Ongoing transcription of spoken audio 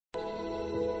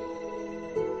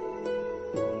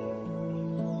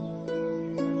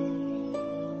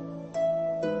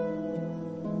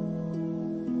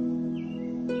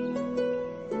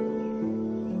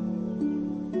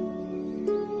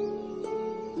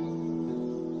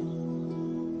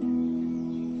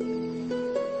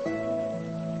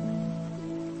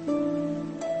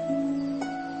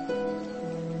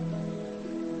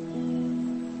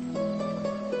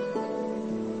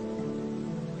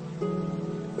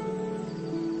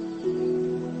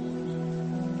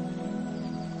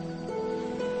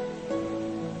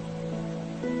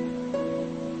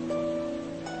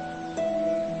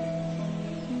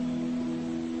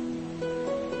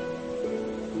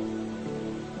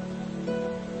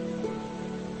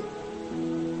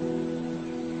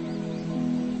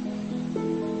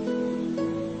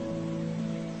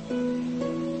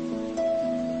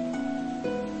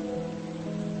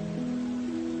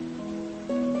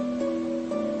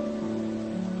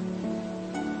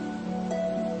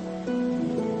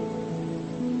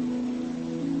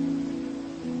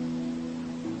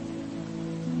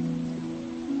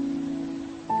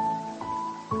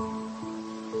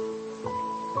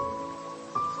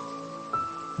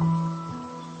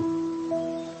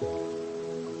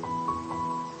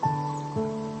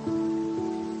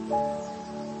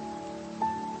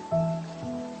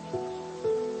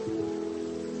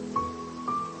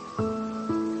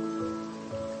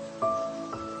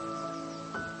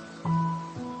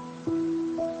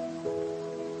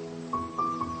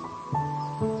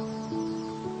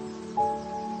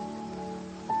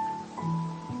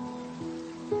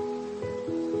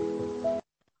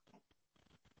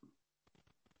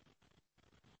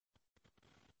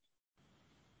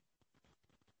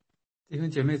弟兄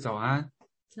姐妹早安。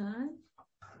早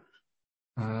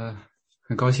安。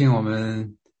很高兴我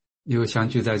们又相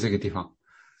聚在这个地方。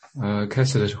开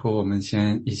始的时候我们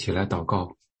先一起来祷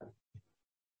告。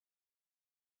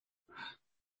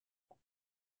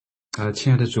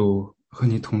亲爱的主，和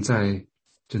你同在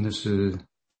真的是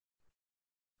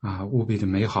无比的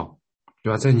美好，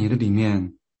对吧？在你的里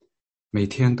面每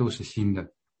天都是新的，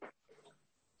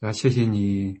对吧？谢谢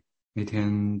你每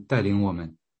天带领我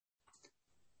们。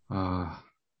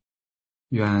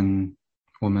愿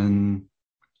我们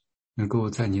能够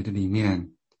在你的里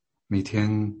面每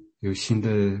天有新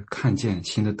的看见，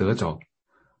新的得着，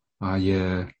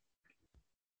也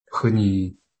和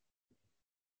你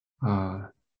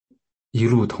一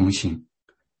路同行，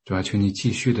主要求你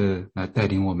继续的来带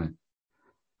领我们，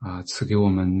赐给我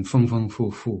们丰丰富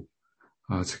富，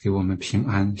赐给我们平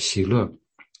安喜乐，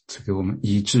赐给我们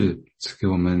医治，赐给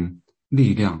我们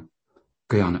力量，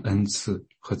各样的恩赐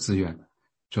和资源。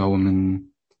主要我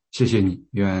们谢谢你，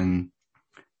愿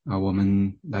我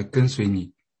们来跟随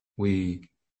你，为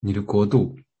你的国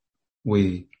度，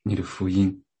为你的福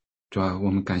音。主要我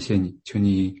们感谢你，求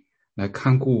你来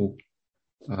看顾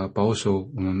保守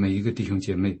我们每一个弟兄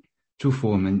姐妹，祝福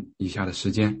我们以下的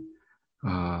时间。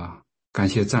感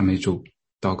谢赞美主，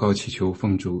祷告祈求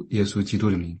奉主耶稣基督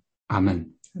的名，阿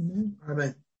们。阿们。阿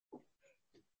们。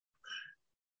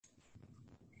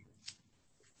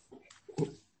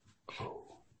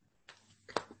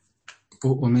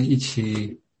我们一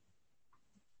起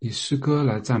以诗歌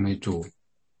来赞美主，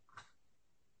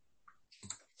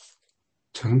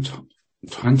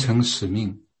传承使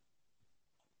命。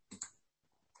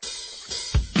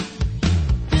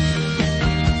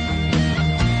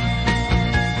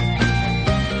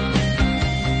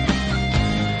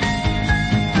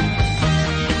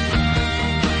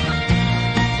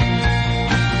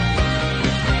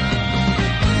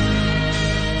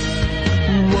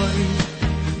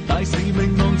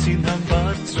前行不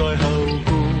再後顧，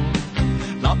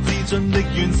立志盡力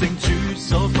完成主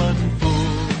所吩咐，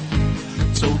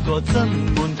做個真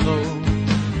門徒，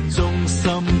忠心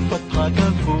不怕艱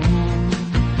苦，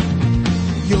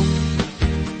用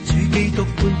主基督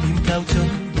觀點校準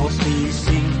我視線，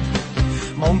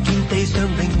望見地上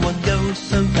靈魂憂傷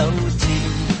糾纏，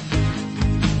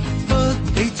不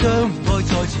理將愛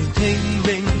在前聽命，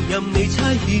任你差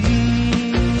遣。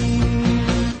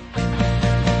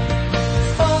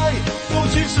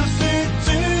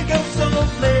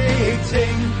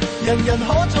人人可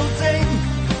做證，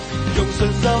用信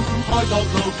心開拓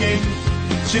路徑，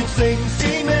全城使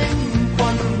命，軍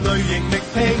旅仍力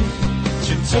拼，全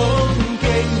衝勁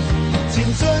前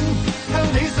進，向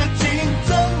你實踐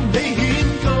真理顯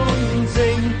公正，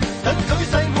等舉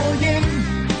世和應，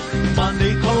萬里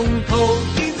同途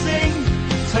見證，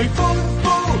齊歡呼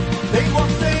你獲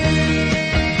勝。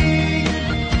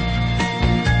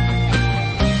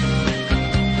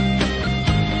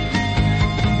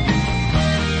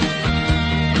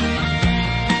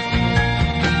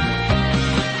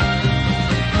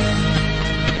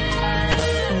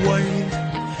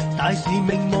大使命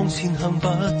望前行不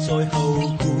再後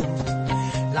顧，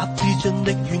立志盡力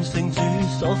完成主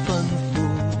所吩咐，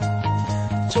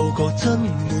做個真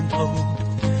門徒，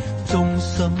忠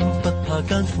心不怕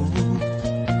艱苦，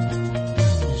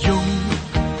用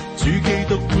主基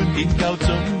督觀點校準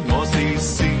我視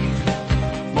線，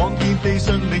望見地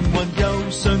上靈魂憂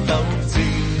傷糾纏，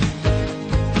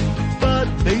不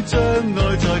理障礙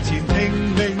在前聽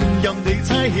命，任你差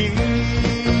遣。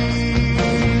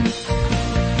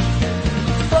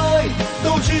到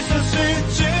處述說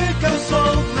主救贖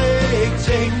歷程，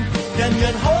人人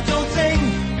可做證，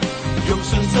用信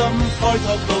心開拓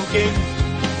路徑，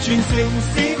全城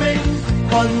使命，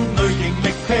軍旅仍力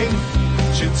拼，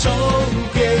全衝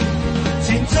勁前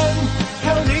進，靠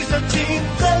你實踐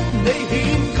真理顯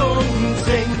公正，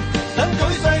等舉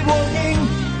世和應，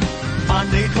萬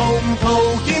里同途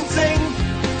見證，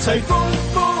齊歡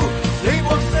呼你獲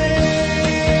勝。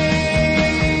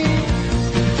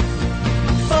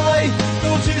到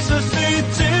處述說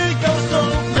主救贖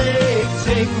歷程，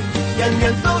人人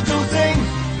都做證，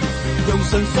用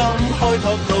信心開拓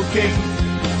路徑，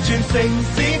全城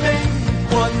使命，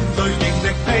軍旅仍力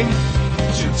拼，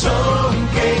全衝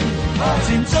勁前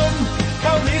進，靠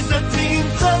你實踐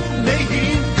真理顯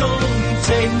公正，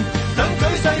等舉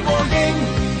世和應，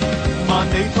萬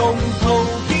里同途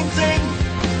見證，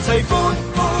齊歡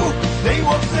呼你獲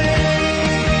勝。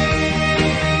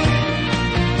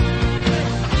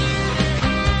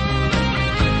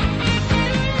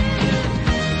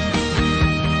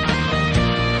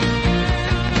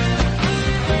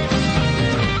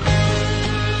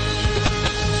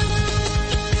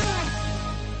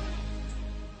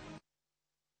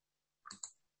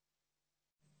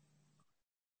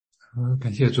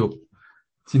感谢主。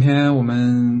今天我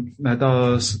们来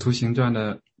到使徒行传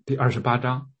的第28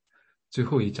章，最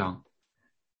后一章。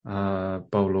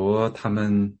保罗他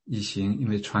们一行因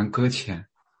为船搁浅，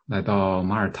来到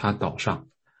马耳他岛上。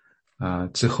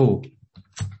之后，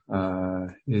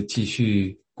也继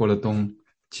续过了冬，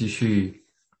继续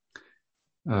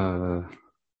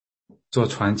坐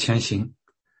船前行，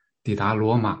抵达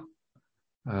罗马。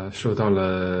受到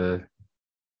了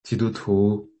基督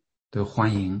徒的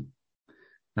欢迎。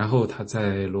然后他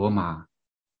在罗马，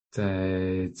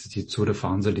在自己租的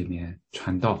房子里面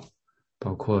传道，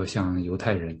包括向犹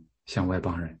太人、向外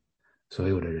邦人，所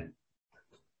有的人，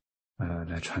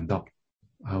来传道。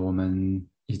我们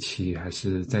一起还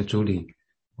是在主里，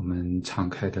我们敞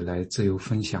开的来自由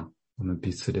分享我们彼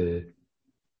此的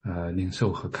领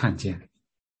受和看见。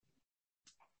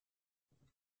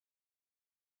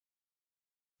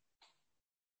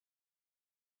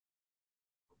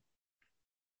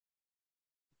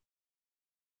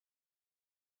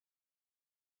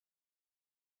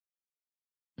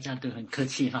大家都很客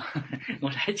气哈，我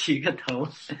来起个头。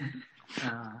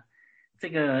这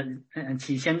个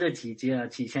起先这几节啊，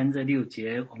起先这6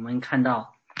节，我们看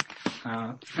到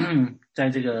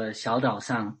在这个小岛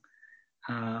上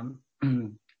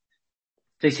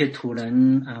这些土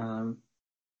人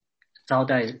招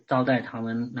待他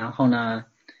们，然后呢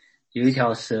有一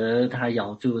条蛇它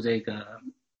咬住这个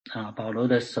保罗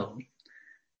的手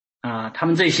他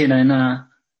们这些人呢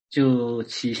就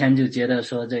起先就觉得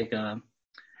说这个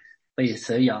被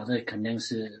蛇咬，这肯定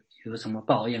是有什么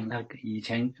报应，他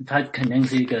肯定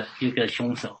是一个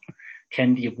凶手，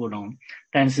天地不容。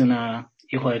但是呢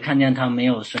一会儿看见他没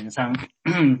有损伤，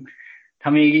他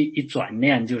们一转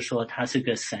念就说他是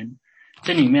个神。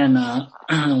这里面呢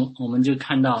我们就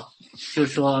看到就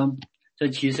说这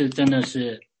其实真的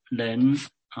是人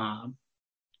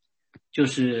就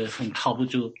是很靠不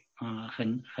住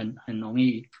很容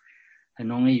易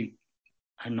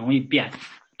变，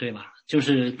对吧？就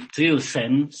是只有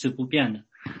神是不变的。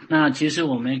那其实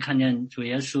我们看见主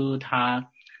耶稣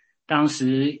他当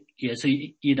时也是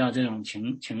遇到这种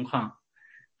情况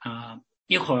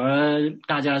一会儿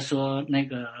大家说那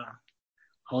个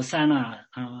侯山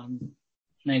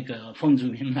那个奉主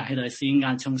名来的是应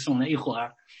该称颂了，一会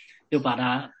儿又把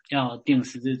他要钉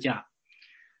十字架。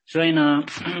所以呢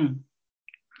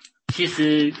其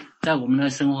实在我们的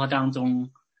生活当中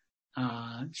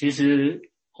其实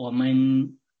我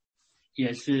们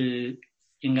也是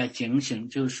应该警醒，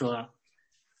就是说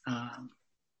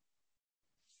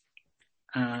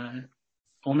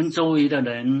我们周围的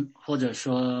人，或者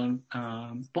说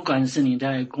不管是你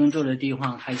在工作的地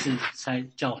方，还是在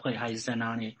教会，还是在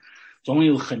哪里，总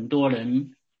有很多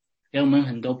人给我们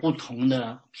很多不同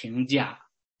的评价。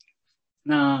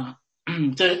那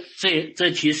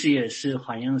这其实也是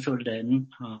反映说人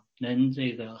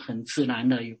这个很自然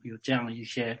的有这样一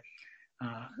些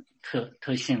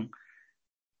特性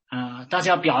大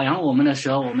家表扬我们的时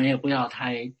候，我们也不要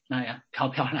太那样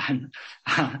漂亮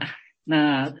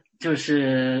那就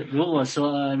是如果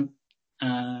说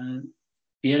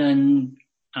别人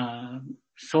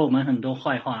说我们很多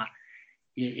坏话，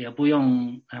也不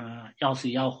用要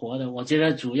死要活的。我觉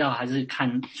得主要还是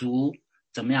看主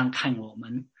怎么样看我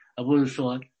们，而不是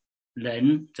说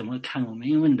人怎么看我们，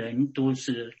因为人都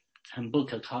是很不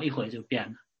可靠，一会儿就变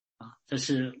了这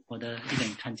是我的一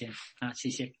点看见谢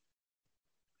谢。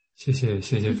谢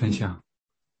谢分享。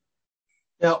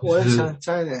我也想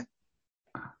加一点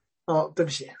对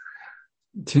不起，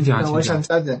请讲。我想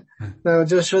加一点那我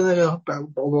就说那个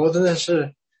保罗真的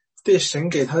是对神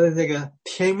给他的那个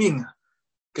天命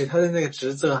给他的那个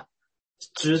职责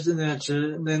那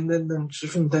职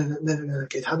分的那个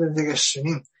给他的那个使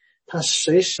命，他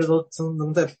随时都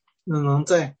能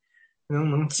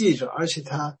记着，而且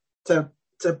他在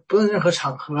不论任何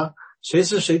场合随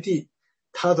时随地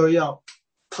他都要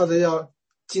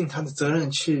尽他的责任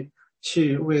去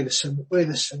为了神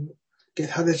给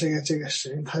他的这个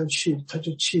使命，他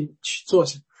就去做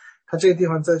去。他这个地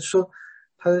方在说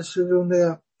他是用那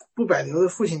个不百流的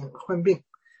父亲患病，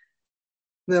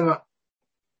那么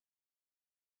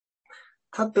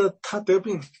他得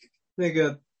病，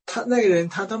他那个人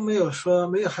他都没有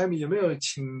说也没有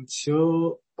请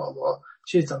求保罗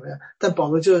去怎么样，但保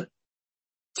罗就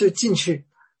进去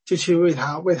就去为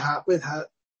他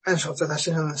按手在他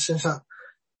身上，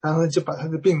然后就把他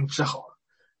的病治好了。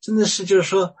真的是就是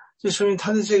说，就说明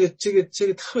他的这个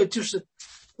特就是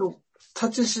他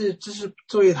这是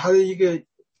作为他的一个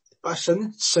把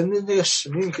神的这个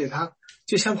使命给他，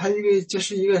就像他就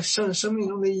是一个生命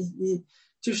中的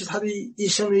就是他的一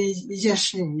生的一件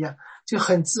事情一样，就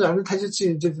很自然的他就自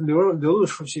己就流露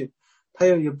出去，他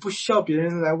也不需要别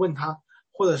人来问他，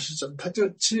或者是怎么，他就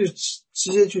直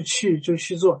接就去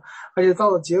做，而且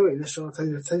到了结尾的时候，他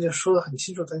就说得很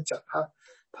清楚，他讲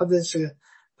他的这个，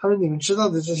他说你们知道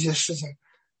的这些事情，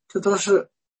这都是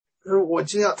我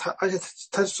就要他，而且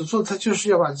他所做，他就是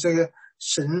要把这个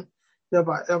神，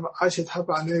而且他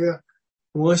把那个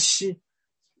摩西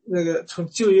那个从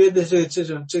旧约的这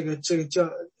个教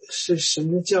是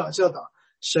神的教导，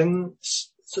神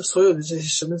所有的这些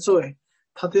神的作为，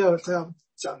他都要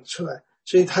讲出来。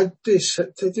所以他对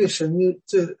神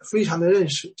这非常的认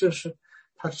识，就是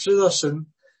他知道神，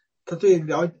他对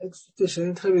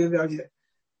神特别的了解，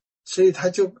所以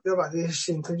他就要把这些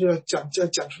事情，他就要讲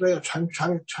出来，要传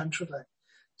出来。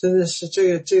真的是这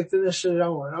个真的是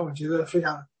让我觉得非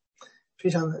常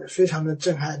的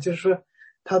震撼。就是说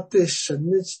他对神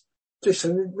的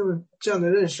那么这样的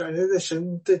认识，而且对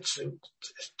神的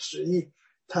旨意，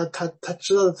他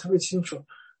知道的特别清楚。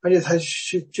而且他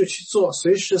就去做，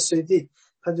随时随地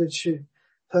他就去，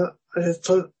而且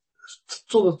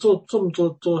做这么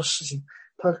多事情，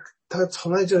他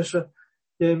从来就是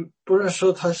也不是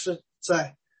说他是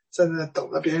在那等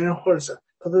着别人或者是，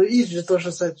他一直都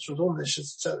是在主动的是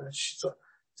在那去做，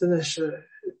真的是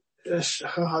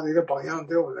很好的一个榜样，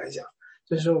对我们来讲，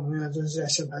就是我们要真是要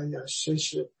像他一样，随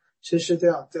时都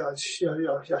要去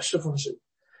要侍奉神，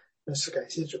那是感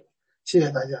谢主，谢谢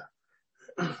大家。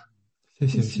谢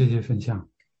谢分享。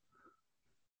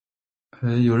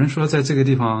有人说在这个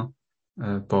地方，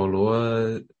保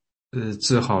罗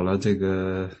治好了这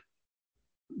个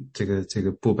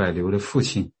不百流的父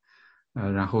亲，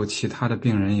然后其他的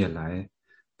病人也来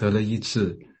得了医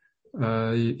治。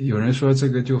有人说这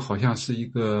个就好像是一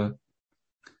个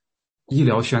医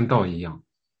疗宣道一样，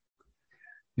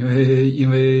因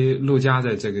为路加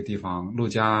在这个地方，路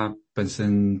加本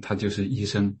身他就是医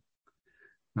生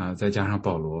再加上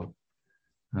保罗。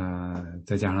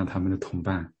再加上他们的同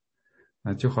伴，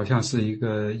就好像是一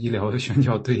个医疗的宣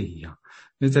教队一样。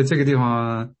因为在这个地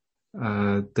方，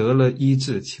得了医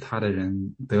治，其他的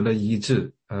人得了医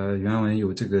治，原文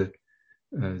有这个，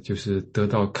就是得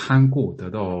到看顾，得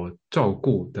到照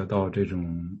顾，得到这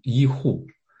种医护，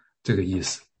这个意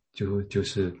思。就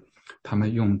是他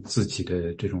们用自己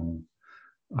的这种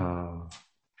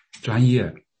专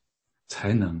业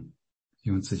才能，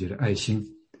用自己的爱心，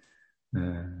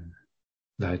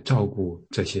来照顾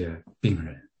这些病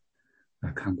人，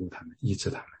来看顾他们，医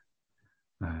治他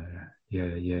们，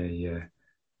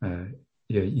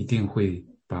也一定会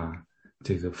把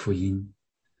这个福音，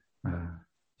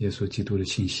耶稣基督的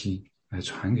信息来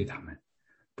传给他们，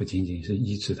不仅仅是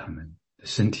医治他们的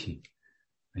身体，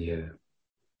也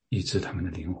医治他们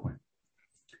的灵魂。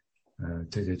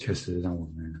这个确实让我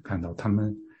们看到他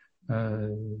们，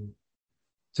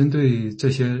针对这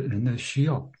些人的需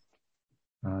要。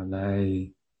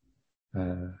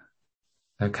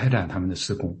来开展他们的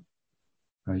事工，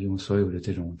用所有的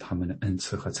这种他们的恩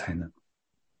赐和才能。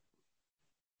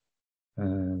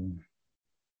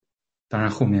当然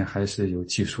后面还是有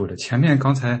技术的。前面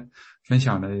刚才分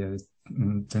享的也，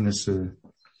真的是，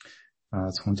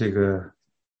从这个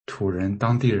土人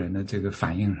当地人的这个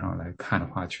反应上来看的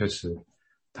话，确实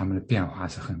他们的变化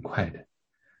是很快的，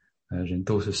人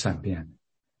都是善变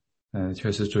的。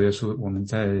确实主耶稣，我们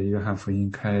在约翰福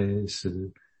音开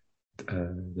始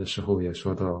的时候也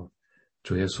说到，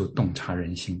主耶稣洞察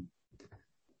人心，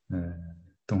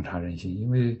洞察人心，因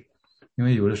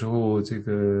为有的时候这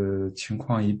个情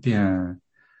况一变，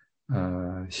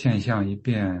现象一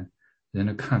变，人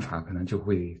的看法可能就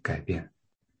会改变，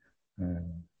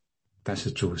但是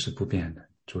主是不变的，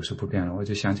主是不变的。我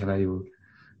就想起来有，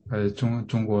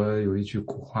中国有一句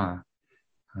古话，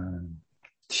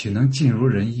岂能尽如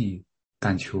人意，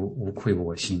但求无愧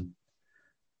我心。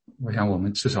我想我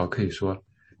们至少可以说，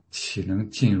岂能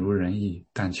尽如人意，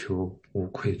但求无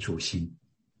愧主心。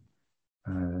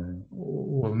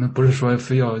我们不是说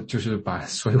非要就是把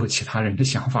所有其他人的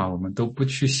想法我们都不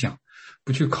去想，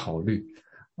不去考虑，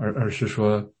而是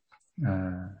说，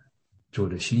主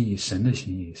的心意，神的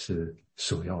心意是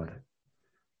首要的。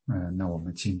那我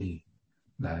们尽力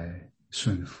来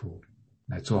顺服，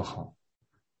来做好，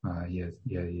也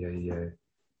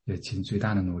尽最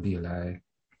大的努力来，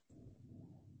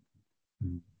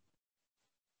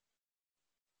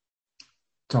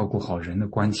照顾好人的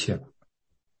关切吧，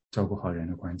照顾好人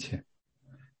的关切。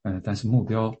但是目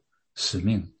标、使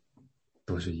命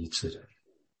都是一致的。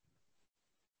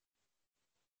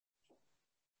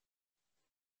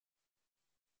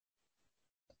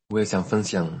我也想分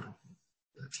享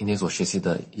今天所学习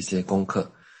的一些功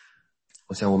课。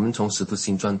我想我们从使徒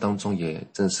行传当中也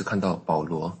真是看到保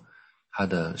罗他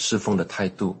的侍奉的态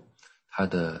度，他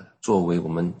的作为，我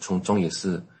们从中也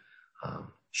是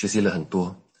学习了很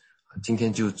多。今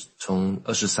天就从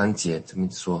23节这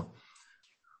边说，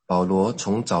保罗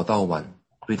从早到晚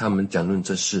对他们讲论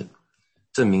这事，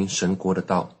证明神国的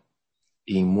道，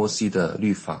引摩西的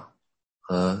律法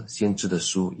和先知的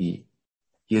书，以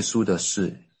耶稣的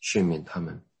事劝勉他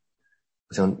们。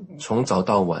我想从早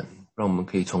到晚，让我们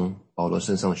可以从保罗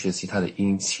身上学习他的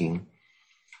殷勤，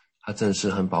他真的是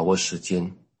很把握时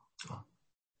间，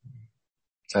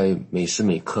在每时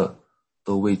每刻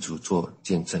都为主做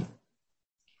见证。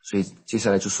所以接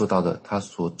下来就说到的，他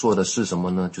所做的是什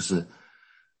么呢？就是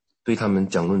对他们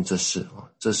讲论这事。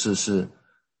这事是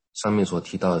上面所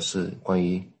提到的，是关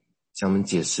于向他们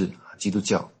解释基督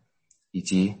教，以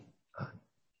及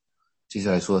接下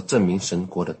来说证明神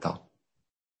国的道。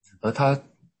而他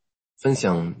分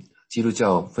享基督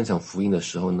教、分享福音的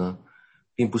时候呢，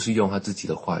并不是用他自己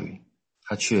的话语，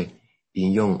他却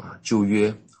引用旧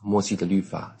约摩西的律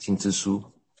法、先知书，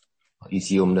以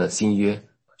及我们的新约，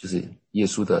就是耶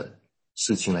稣的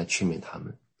事情来劝勉他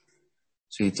们。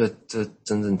所以这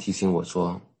真正提醒我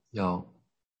说，要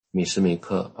每时每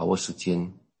刻把握时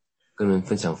间，跟人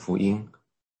分享福音，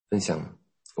分享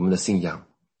我们的信仰，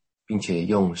并且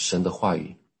用神的话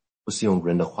语，不是用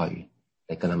人的话语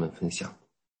来跟他们分享。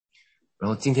然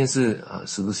后今天是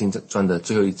使徒行传的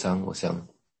最后一章，我想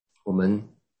我们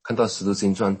看到使徒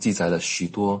行传记载了许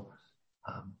多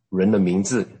人的名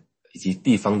字以及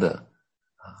地方的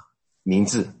名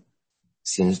字，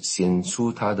显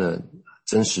出他的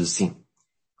真实性。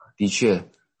的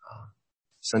确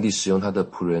上帝使用他的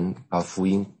仆人把福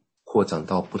音扩展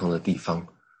到不同的地方，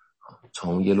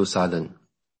从耶路撒冷、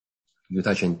犹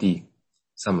太全地、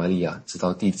撒玛利亚直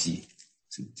到地极，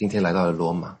今天来到了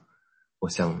罗马。我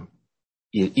想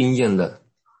也应验了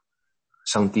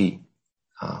上帝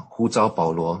呼召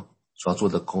保罗所要做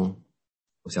的工。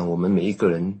我想我们每一个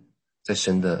人在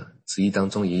神的旨意当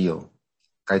中也有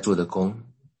该做的工，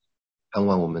盼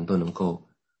望我们都能够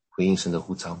回应神的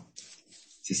呼召。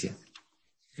谢谢。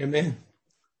 Amen。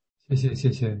 谢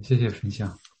谢分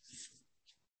享。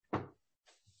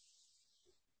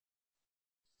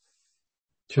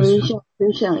我也想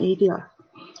分享一点，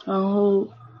然后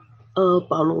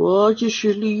保罗就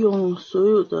是利用所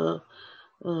有的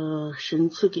神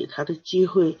赐给他的机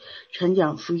会传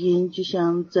讲福音，就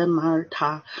像在马耳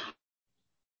他，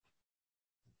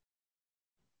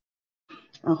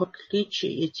然后里奇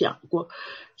也讲过，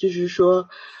就是说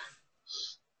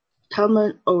他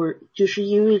们就是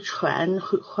因为船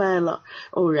坏了，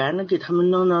偶然的给他们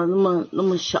弄到那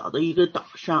么小的一个岛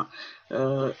上，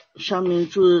上面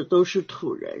住的都是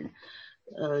土人，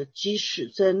即使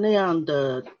在那样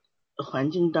的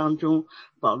环境当中，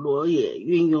保罗也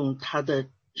运用他的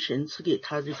神赐给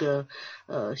他这个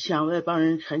向外邦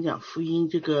人传讲福音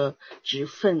这个职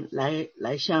分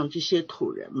来向这些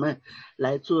土人们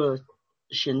来做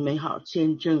神美好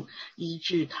见证，医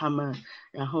治他们，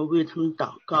然后为他们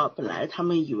祷告。本来他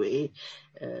们以为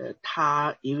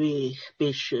他因为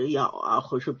被蛇咬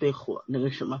或者被火那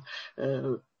个什么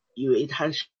以为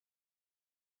他是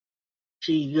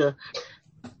一个，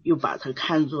又把他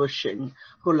看作神。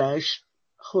后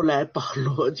来保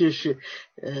罗就是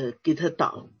给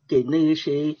那个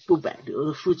谁不百流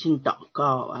的父亲祷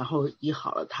告，然后医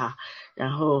好了他，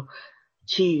然后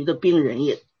其余的病人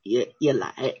也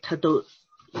来，他都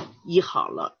医好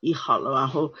了，然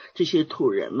后这些土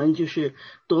人们就是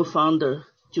多方的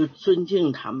就尊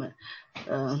敬他们。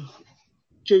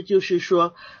这就是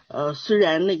说虽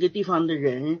然那个地方的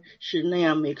人是那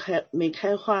样没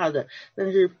开化的，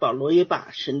但是保罗也把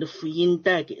神的福音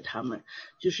带给他们。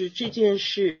就是这件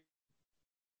事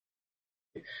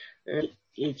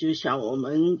也就想我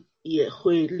们也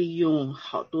会利用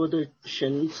好多的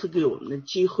神赐给我们的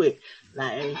机会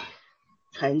来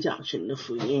传讲神的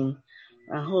福音。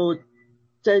然后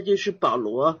再就是保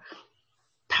罗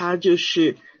他就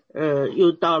是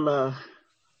又到了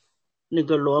那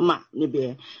个罗马那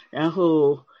边，然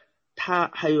后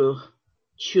他还有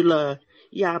去了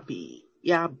亚比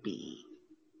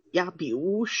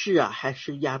乌市还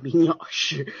是亚比鸟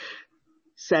市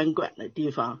三馆的地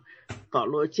方，保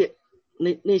罗见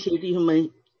那些弟兄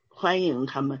们欢迎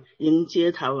他们，迎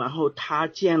接他，然后他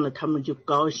见了他们就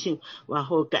高兴，然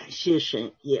后感谢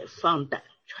神，也放胆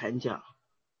传讲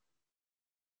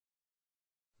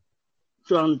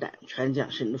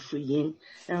神的福音。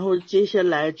然后接下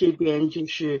来这边就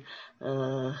是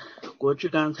国志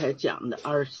刚才讲的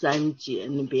23节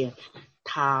那边，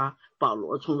保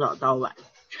罗从早到晚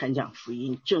传讲福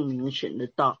音，证明神的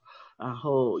道，然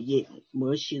后引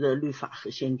摩西的律法和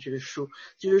先知的书。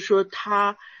就是说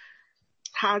他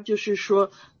就是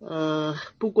说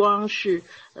不光是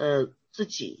自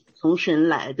己从神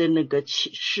来的那个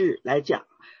启示来讲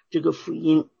这个福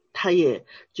音，他也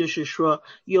就是说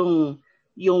用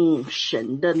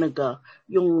神的那个，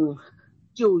用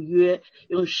旧约，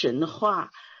用神的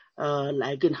话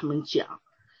来跟他们讲。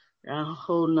然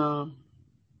后呢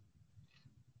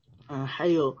还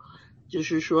有就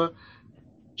是说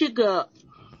这个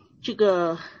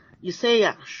以赛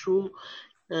亚书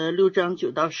6章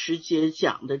9到10节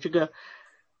讲的这个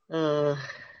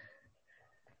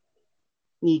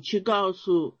你去告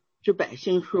诉这百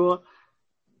姓说，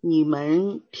你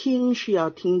们听是要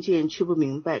听见却不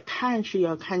明白，看是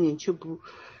要看见却不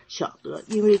晓得，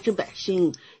因为这百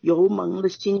姓油蒙了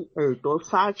心，耳朵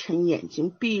发沉，眼睛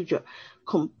闭着，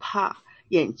恐怕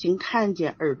眼睛看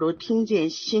见，耳朵听见，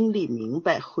心里明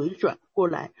白，回转过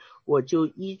来，我就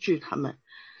医治他们。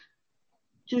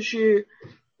就是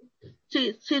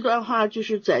这段话就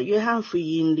是在约翰福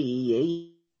音里也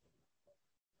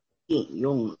引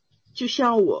用。就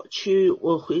像我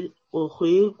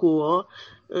回国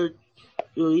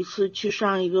有一次去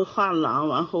上一个画廊，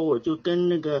然后我就跟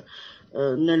那个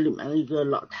那里面的一个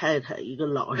老太太，一个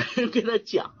老人跟他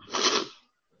讲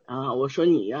我说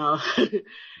你要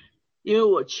因为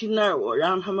我去那儿，我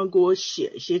让他们给我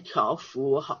写一些条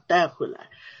幅，我好带回来，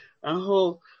然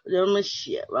后让他们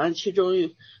写完，其中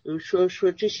有说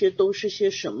这些都是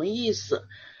些什么意思。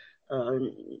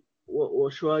我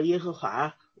说耶和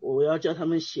华，我要叫他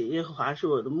们写耶和华是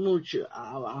我的牧者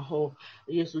啊，然后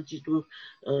耶稣基督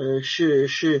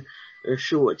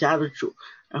是我家的主。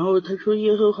然后他说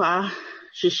耶和华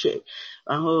是谁，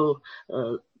然后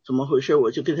怎么回事，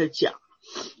我就跟他讲，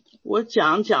我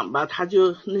讲吧，他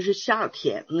就那是夏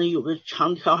天，那有个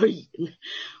长条椅，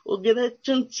我跟他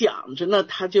正讲着呢，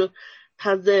他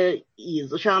在椅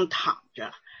子上躺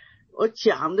着，我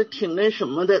讲的挺那什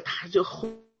么的，他就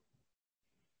呼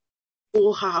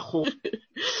哈呼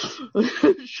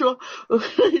说我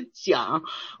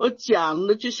讲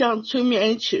的就像催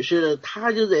眠曲似的，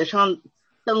他就在上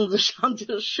凳子上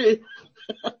就睡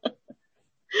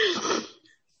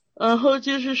然后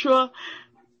就是说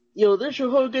有的时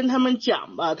候跟他们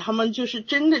讲吧，他们就是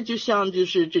真的就像就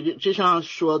是这上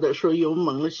说的，说油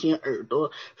蒙了心，耳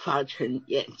朵发沉，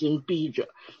眼睛闭着，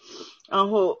然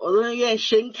后我都愿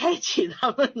神开启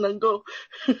他们能够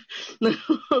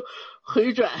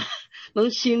回转，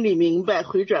能心里明白，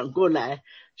回转过来，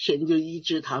神就医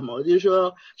治他们。我就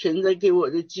说神在给我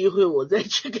的机会，我再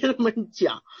去跟他们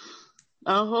讲。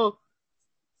然后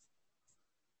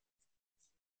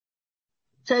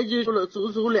再就说了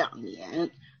足足2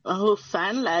年，然后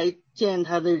凡来见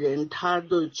他的人，他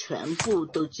都全部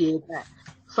都接待，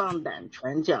放胆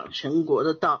传讲神国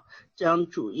的道，将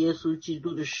主耶稣基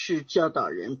督的事教导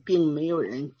人，并没有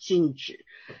人禁止。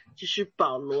就是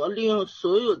保罗利用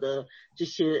所有的这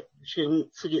些神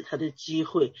赐给他的机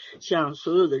会，向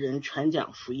所有的人传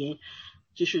讲福音，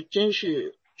就是真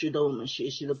是值得我们学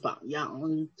习的榜样。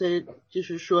在就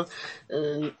是说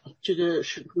这个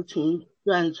使徒行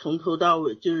传从头到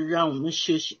尾就是让我们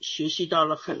学习到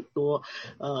了很多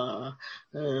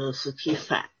斯提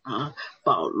反啊，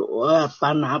保罗啊，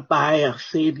巴拿巴呀，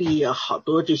腓利啊，好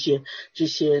多这些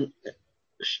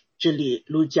这里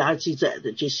路加记载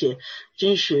的这些，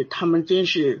他们真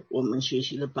是我们学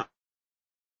习的榜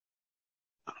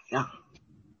样。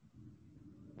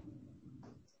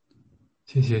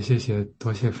谢谢，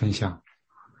多谢分享。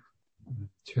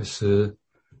确实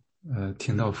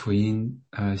听到福音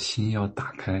心要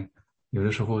打开，有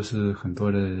的时候是很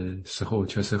多的时候，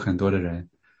确实很多的人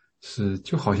是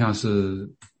就好像是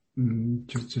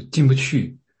就进不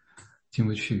去。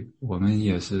我们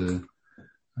也是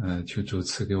求主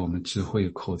赐给我们智慧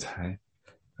口才，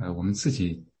我们自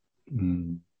己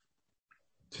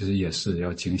其实也是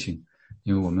要警醒，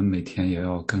因为我们每天也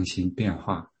要更新变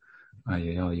化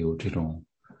也要有这种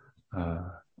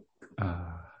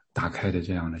打开的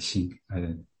这样的心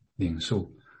领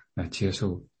受接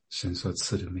受神所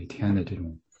赐的每天的这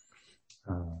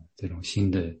种新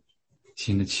的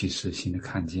启示，新的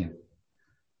看见。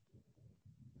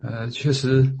确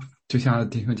实就像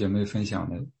弟兄姐妹分享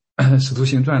的使徒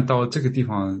行传到这个地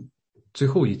方最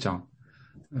后一章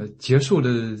结束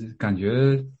的感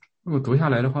觉，如果读下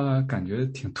来的话感觉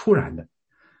挺突然的，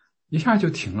一下就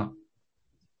停了。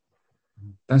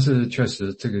但是确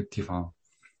实这个地方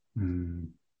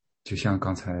就像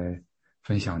刚才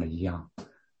分享的一样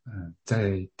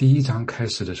在第1章开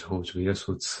始的时候，主耶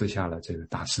稣赐下了这个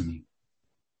大使命，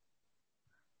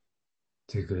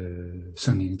这个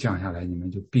圣灵降下来，你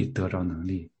们就必得着能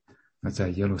力，在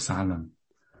耶路撒冷、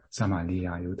撒玛利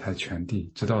亚、犹太全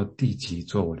地直到地极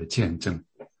做我的见证。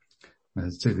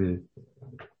这个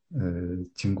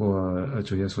经过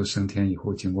主耶稣升天以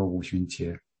后，经过五旬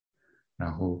节，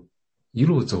然后一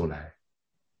路走来，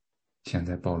现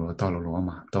在保罗到了罗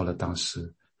马，到了当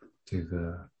时这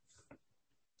个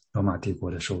罗马帝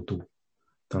国的首都，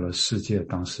到了世界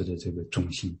当时的这个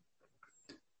中心，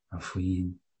福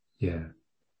音也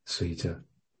随着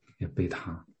也被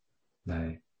他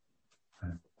来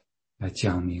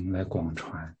讲明，来广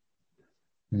传。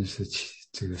那是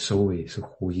这个首尾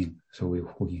呼应。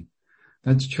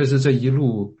但确实这一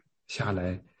路下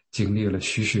来经历了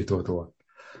许许多多的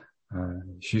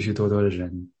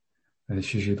人，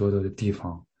许许多多的地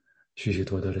方，许许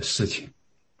多多的事情。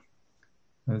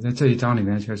在这一章里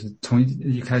面，确实从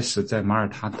一开始在马耳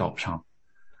他岛上，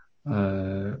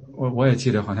我也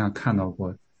记得好像看到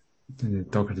过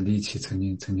Dr. 利奇曾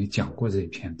经讲过这一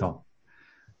篇道。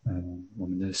我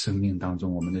们的生命当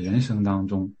中，我们的人生当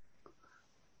中，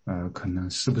可能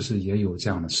是不是也有这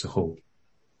样的时候，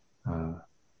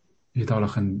遇到了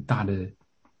很大的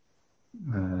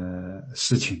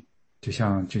事情，就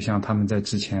像他们在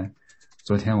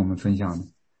昨天我们分享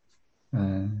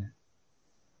的，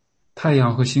太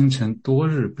阳和星辰多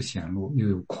日不显露，又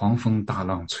有狂风大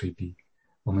浪吹逼，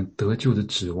我们得救的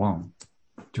指望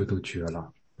就都绝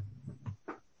了。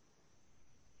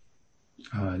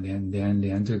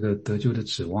连这个得救的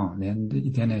指望，连一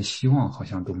点点希望好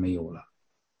像都没有了。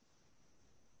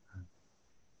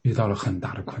遇到了很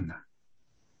大的困难，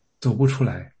走不出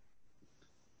来。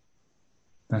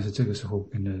但是这个时候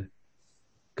跟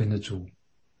着主，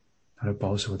他的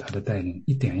保守，他的带领，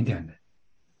一点一点的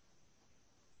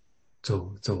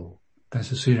走。但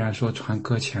是虽然说船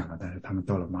搁浅了，但是他们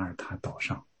到了马耳他岛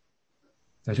上，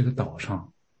在这个岛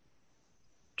上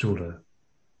住了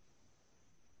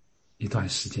一段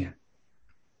时间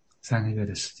，3个月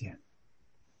的时间。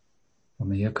我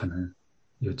们也可能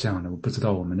有这样的，我不知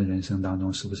道我们的人生当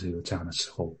中是不是有这样的时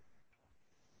候，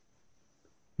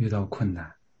遇到困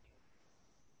难，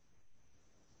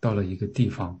到了一个地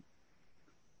方，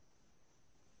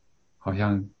好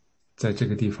像在这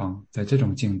个地方，在这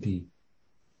种境地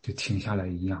就停下来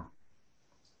一样。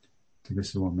这个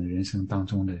是我们人生当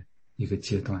中的一个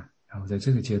阶段，然后在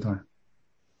这个阶段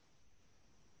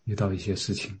遇到一些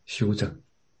事情，修整、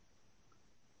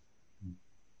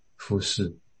服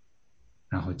侍，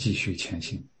然后继续前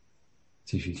行。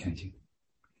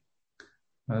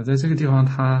在这个地方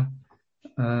他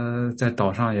在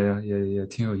岛上也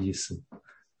挺有意思。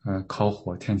烤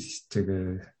火，天气这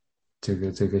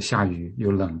个下雨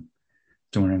又冷，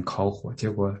众人烤火，结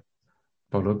果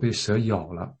保罗被蛇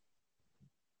咬了，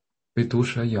被毒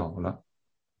蛇咬了。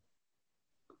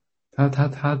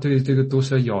他对这个毒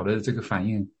蛇咬的这个反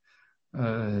应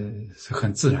是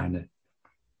很自然的，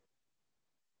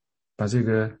把这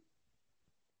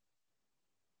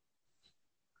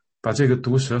个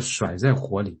毒蛇甩在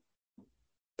火里，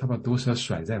他把毒蛇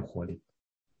甩在火里，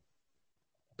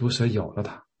毒蛇咬了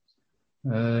他。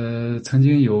曾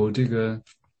经有这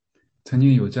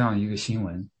样一个新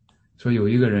闻，说有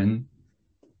一个人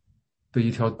被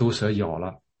一条毒蛇咬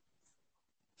了，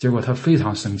结果他非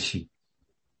常生气，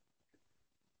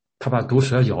他把毒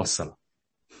蛇咬死了，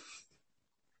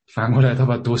反过来他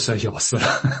把毒蛇咬死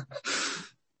了。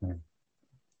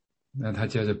那他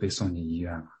接着被送进医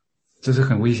院了。这是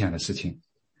很危险的事情，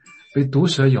被毒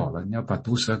蛇咬了，你要把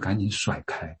毒蛇赶紧甩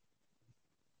开，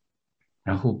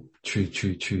然后去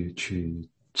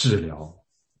治疗。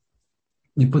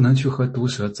你不能去和毒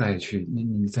蛇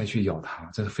你再去咬它，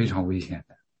这是非常危险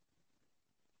的。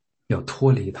要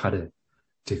脱离它的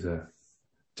这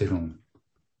种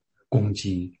攻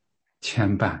击、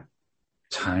牵绊、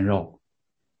缠绕，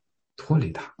脱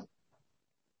离它，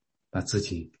把自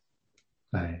己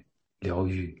来疗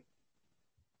愈，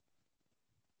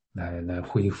来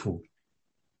恢复，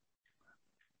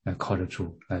来靠着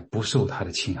主，来不受它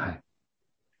的侵害，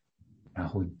然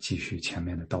后继续前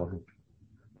面的道路。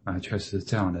确实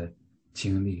这样的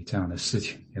经历，这样的事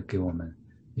情也给我们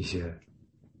一些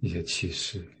启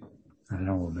示，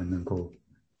让我们能够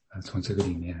从这个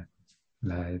里面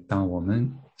来，当我们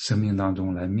生命当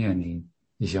中来面临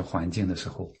一些环境的时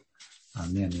候，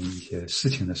面临一些事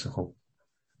情的时候，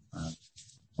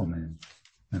我们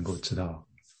能够知道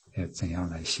怎样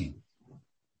来行。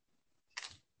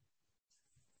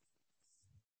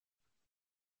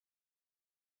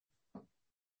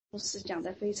牧师讲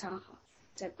得非常好，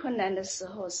在困难的时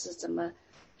候是怎么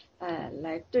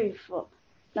来对付。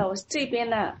那我这边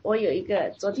呢，我有一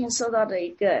个昨天收到的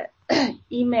一个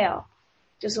email，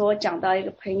 就是我讲到一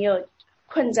个朋友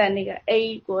困在那个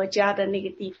A 国家的那个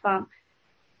地方，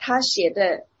他写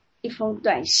的一封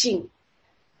短信，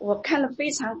我看了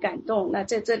非常感动，那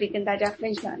在这里跟大家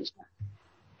分享一下。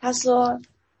他说，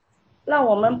让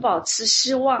我们保持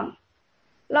希望，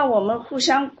让我们互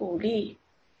相鼓励，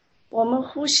我们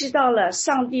呼吸到了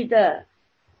上帝的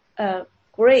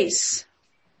grace，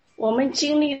 我们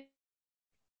经历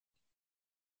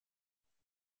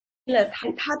了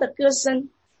他的歌声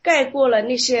盖过了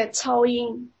那些噪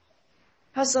音。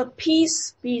他说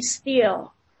Peace be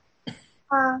still，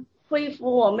 他恢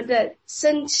复我们的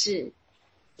身体、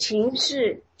情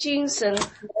绪、精神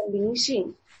和灵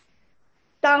性。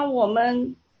当我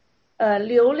们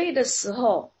流泪的时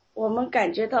候，我们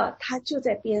感觉到他就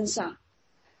在边上，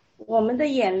我们的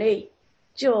眼泪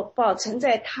就保存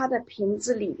在他的瓶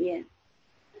子里边，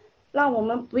让我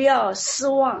们不要失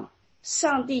望，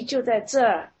上帝就在这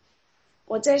儿。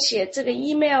我在写这个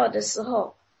email 的时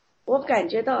候，我感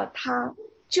觉到他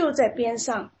就在边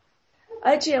上，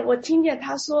而且我听见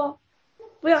他说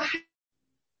不要害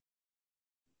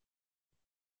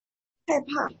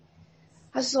怕。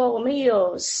他说我们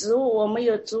有食物，我们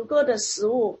有足够的食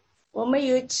物，我们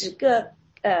有几个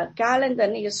gallon 的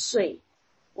那个水，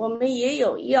我们也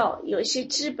有药，有一些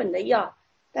基本的药，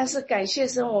但是感谢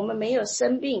神我们没有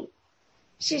生病，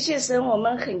谢谢神我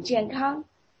们很健康，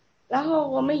然后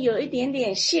我们有一点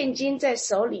点现金在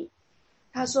手里。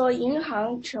他说银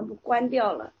行全部关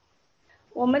掉了，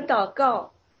我们祷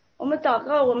告，我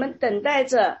们等待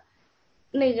着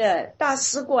那个大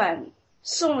使馆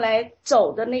送来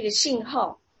走的那个信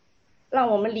号，让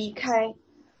我们离开。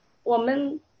我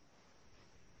们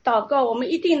祷告，我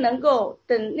们一定能够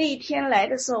等那一天来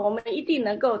的时候，我们一定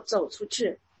能够走出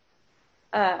去。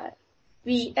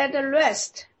Be at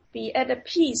rest, be at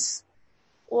peace。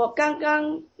 我刚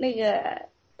刚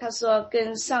他说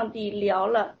跟上帝聊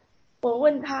了，我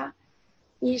问他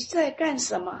你在干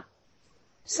什么？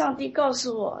上帝告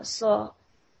诉我说，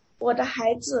我的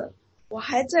孩子，我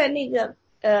还在那个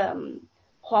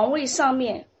皇位上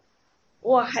面，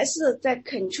我还是在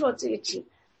control 这个景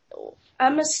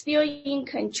I'm still in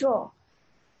control。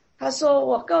 他说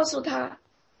我告诉他，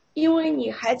因为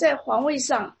你还在皇位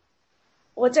上，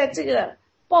我在这个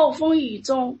暴风雨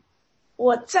中，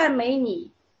我赞美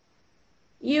你，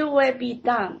 You will be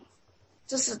done。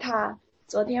 这是他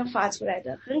昨天发出来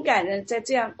的，很感人，在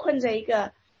这样困在一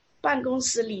个办公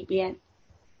室里边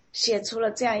写出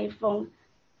了这样一封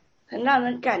很让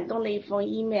人感动的一封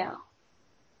email。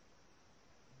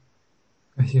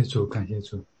 感谢主，感谢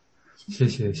主，谢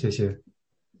谢。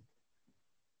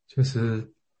确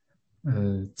实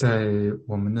在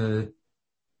我们的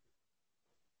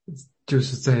就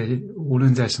是在无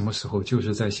论在什么时候，就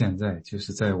是在现在，就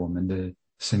是在我们的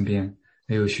身边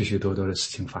也有许许多多的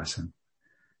事情发生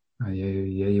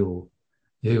也有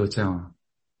这样，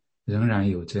仍然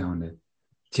有这样的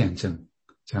见证，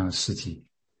这样的事迹，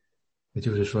也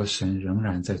就是说神仍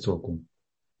然在做工。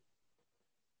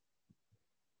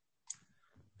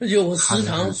而且我时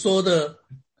常说的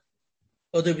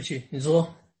对不起，你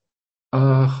说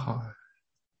好，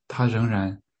他仍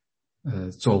然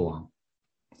做王。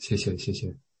谢谢，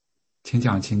请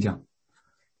讲。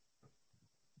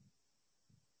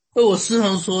我时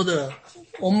常说的，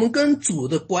我们跟主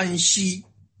的关系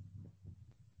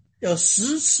要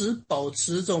时时保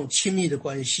持这种亲密的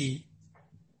关系。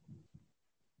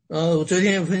我昨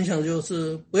天有分享，就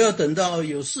是不要等到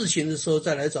有事情的时候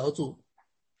再来找主。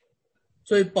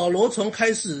所以保罗从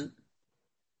开始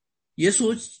耶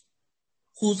稣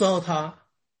呼召他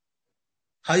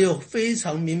有非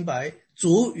常明白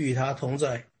主与他同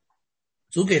在，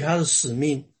主给他的使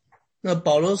命。那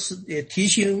保罗也提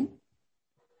醒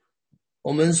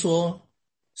我们说，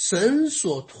神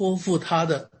所托付他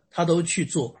的他都去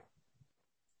做，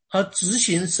他执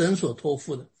行神所托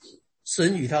付的，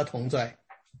神与他同在。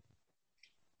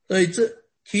所以这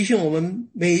提醒我们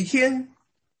每一天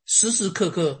时时刻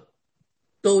刻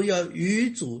都要与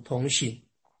主同行。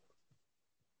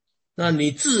那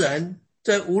你自然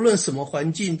在无论什么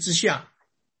环境之下，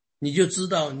你就知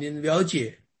道，你了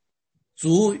解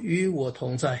主与我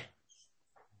同在，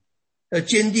要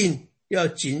坚定，要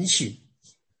警醒。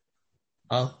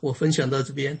好，我分享到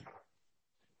这边。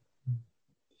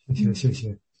谢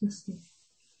谢。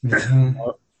每天，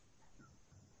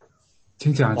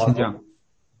请讲。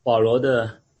保罗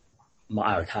的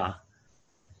马耳他，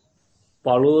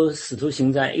保罗使徒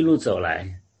行传一路走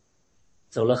来，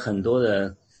走了很多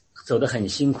的，走得很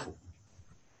辛苦，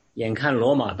眼看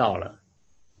罗马到了，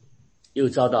又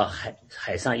遭到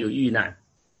海上有遇难，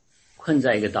困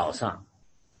在一个岛上，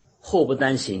祸不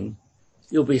单行，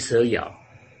又被蛇咬。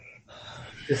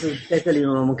就是在这里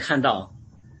我们看到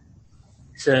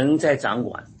神在掌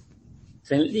管，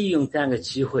神利用这样的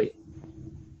机会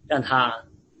让他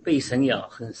被神咬，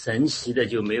很神奇的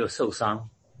就没有受伤，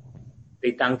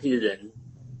被当地的人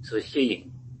所吸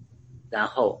引，然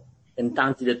后跟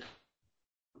当地的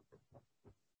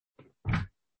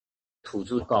土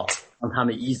著告让他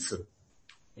们医治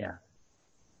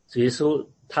所以说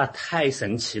他太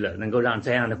神奇了，能够让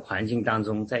这样的环境当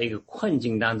中，在一个困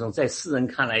境当中，在世人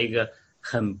看来一个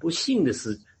很不幸的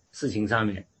事情上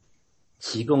面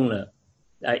提供了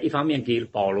一方面给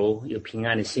保罗有平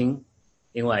安的心，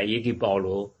另外也给保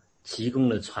罗提供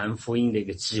了传福音的一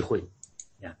个机会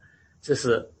呀。这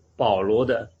是保罗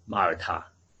的马耳他。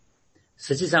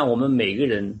实际上我们每个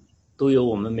人都有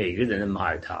我们每个人的马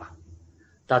耳他。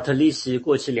达特利西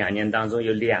过去2年当中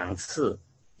有2次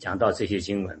讲到这些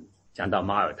经文，讲到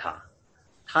马耳他，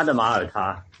他的马耳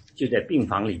他就在病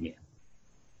房里面。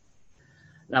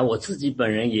那我自己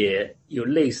本人也有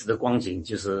类似的光景，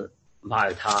就是马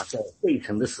耳他在费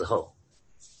城的时候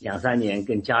，2、3年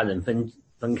跟家人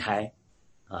分开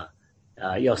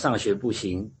要上学不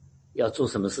行，要做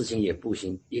什么事情也不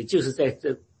行，也就是在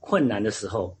这困难的时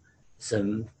候，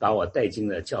神把我带进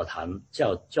了教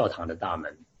堂的大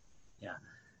门呀。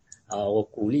我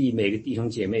鼓励每个弟兄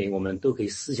姐妹，我们都可以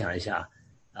思想一下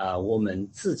我们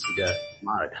自己的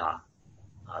马耳他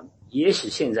也许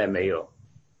现在没有，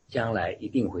将来一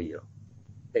定会有。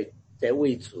在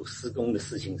为主施工的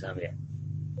事情上面，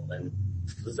我们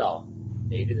迟早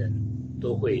每个人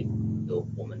都会有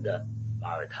我们的马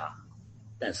耳他，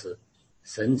但是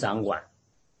神掌管，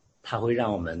他会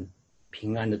让我们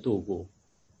平安的度过，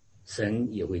神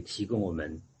也会提供我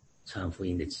们传福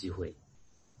音的机会。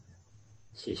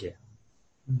谢谢。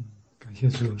感谢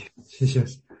主，谢谢。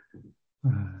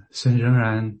神仍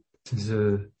然真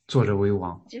是坐着为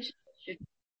王，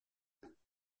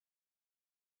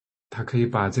他可以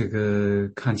把这个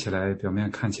表面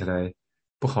看起来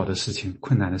不好的事情、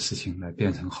困难的事情来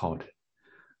变成好的，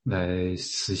来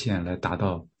实现，来达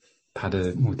到他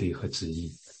的目的和旨意。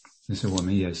但是我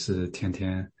们也是天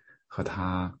天和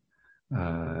他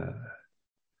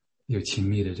有亲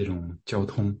密的这种交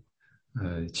通，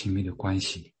亲密的关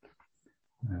系。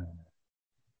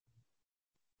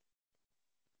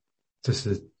这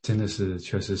是真的是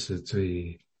确实是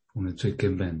我们最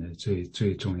根本的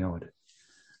最重要的。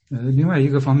另外一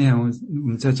个方面，我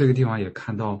们在这个地方也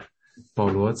看到保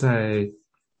罗在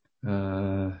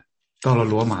到了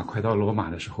罗马，快到罗马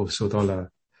的时候，受到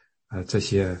了这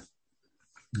些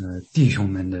弟兄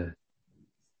们的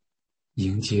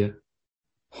迎接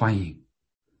欢迎，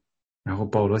然后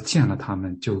保罗见了他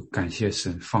们就感谢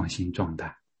神，放心壮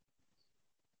胆。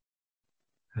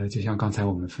就像刚才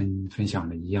我们分享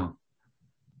的一样，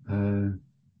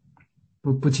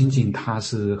不仅仅他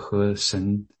是和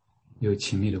神有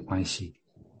亲密的关系，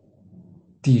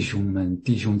弟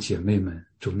兄姐妹们，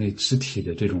主内肢体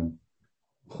的这种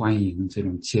欢迎、这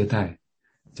种接待、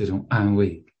这种安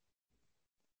慰，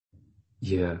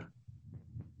也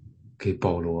给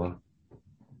保罗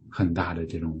很大的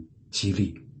这种激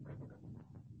励。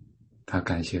他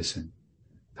感谢神，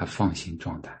他放心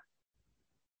壮胆，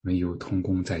没有同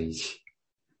工在一起。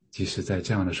即使在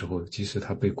这样的时候，即使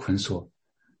他被捆锁，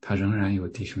他仍然有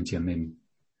弟兄姐妹们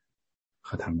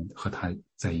和他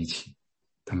在一起，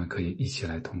他们可以一起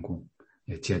来同工，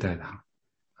也接待他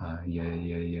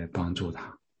也帮助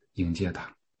他，迎接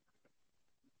他。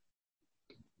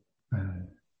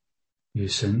与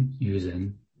神与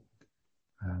人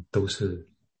都是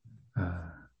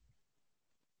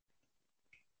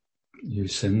与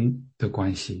神的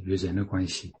关系与人的关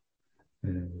系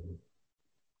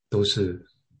都是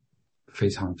非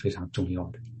常非常重要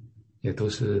的，也都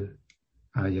是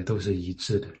一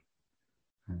致的。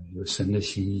有神的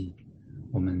心意，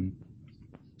我们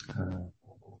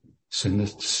神的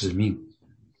使命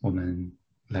我们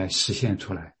来实现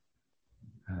出来。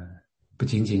不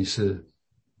仅仅是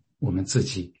我们自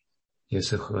己，也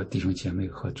是和弟兄姐妹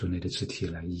和主内的肢体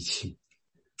来一起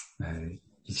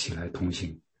来同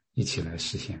行，一起来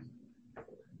实现，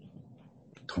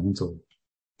同走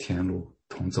天路，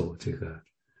同走这个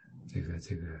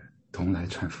同来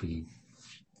传福音。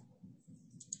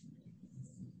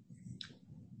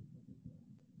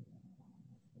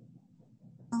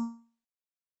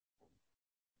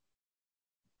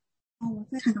我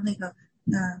再看到那个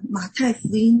马太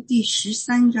福音第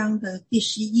13章的第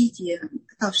11节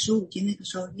到15节，那个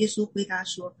时候耶稣回答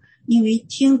说，因为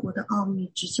天国的奥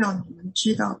秘只叫你们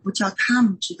知道，不叫他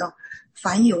们知道，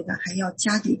凡有的还要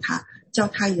加给他，叫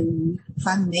他有余，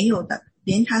凡没有的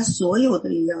连他所有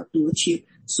的也要夺去。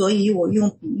所以我用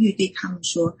比喻对他们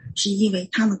说，是因为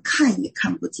他们看也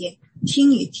看不见，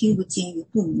听也听不见，也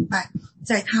不明白，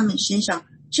在他们身上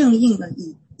正应了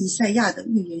以赛亚的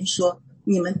预言说，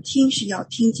你们听是要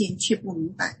听见却不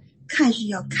明白，看是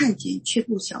要看见却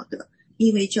不晓得，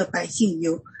因为这百姓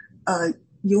油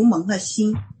蒙了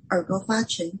心，耳朵发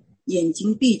沉，眼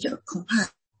睛闭着，恐怕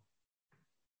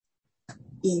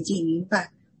眼睛明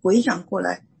白，回转过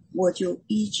来，我就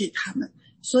医治他们。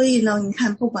所以呢，你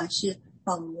看，不管是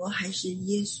保罗还是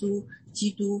耶稣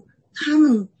基督，他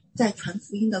们在传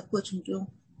福音的过程中，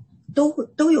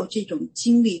都有这种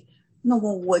经历。那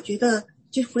么我觉得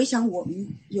就回想我们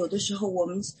有的时候我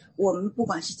们不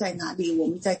管是在哪里，我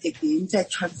们在给别人在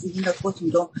传福音的过程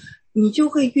中，你就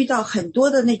会遇到很多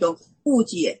的那种误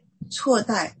解、错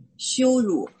待、羞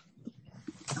辱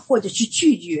或者是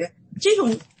拒绝，这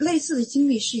种类似的经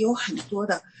历是有很多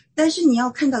的。但是你要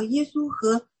看到耶稣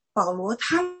和保罗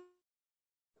他们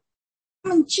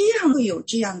这样会有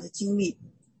这样的经历，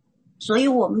所以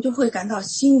我们就会感到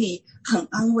心里很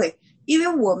安慰，因为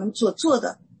我们所做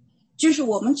的就是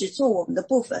我们只做我们的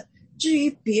部分，至于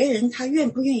别人他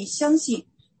愿不愿意相信，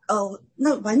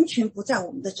那完全不在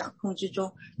我们的掌控之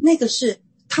中，那个是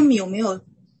他们有没有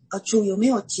主有没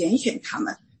有拣选他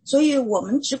们，所以我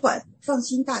们只管放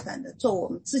心大胆的做我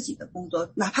们自己的工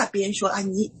作，哪怕别人说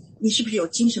你是不是有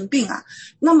精神病啊，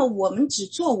那么我们只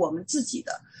做我们自己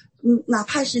的，哪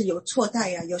怕是有错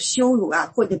待呀、有羞辱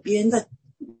啊，或者别人的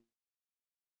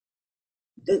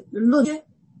论点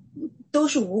都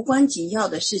是无关紧要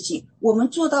的事情，我们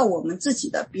做到我们自己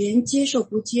的，别人接受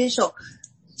不接受，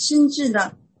甚至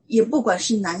呢也不管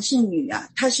是男是女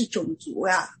啊，他是种族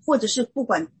啊，或者是不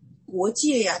管国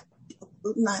界呀，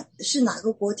哪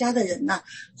个国家的人呢，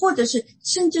或者是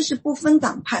甚至是不分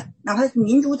党派，哪怕是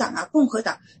民主党啊、共和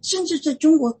党，甚至是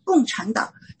中国共产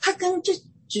党，他跟这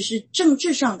只是政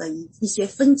治上的一些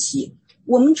分歧。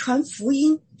我们传福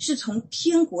音是从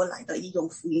天国来的一种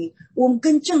福音，我们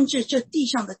跟政治这地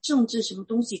上的政治什么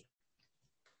东西，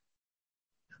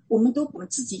我们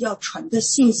自己要传的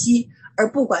信息，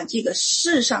而不管这个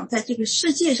世上在这个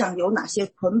世界上有哪些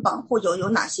捆绑或者有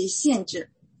哪些限制。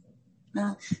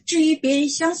至于别人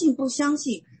相信不相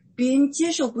信，别人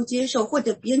接受不接受，或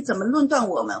者别人怎么论断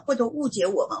我们，或者误解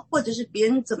我们，或者是别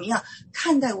人怎么样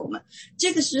看待我们，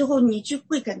这个时候你就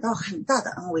会感到很大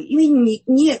的安慰，因为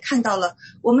你也看到了，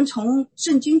我们从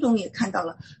圣经中也看到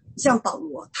了，像保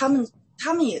罗他们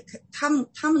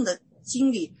的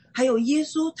经历，还有耶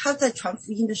稣他在传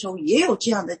福音的时候也有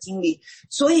这样的经历，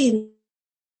所以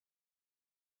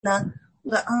呢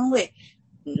的安慰，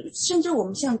甚至我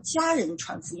们向家人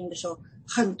传福音的时候，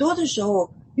很多的时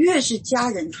候越是家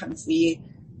人传福音，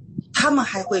他们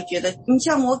还会觉得，你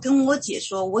像我跟我姐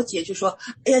说，我姐就说，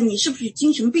哎呀，你是不是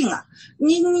精神病啊？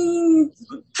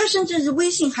她甚至是微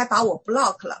信还把我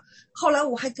block 了。后来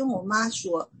我还跟我妈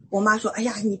说，哎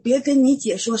呀，你别跟你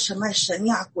姐说什么神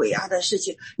呀鬼呀的事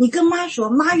情，你跟妈说，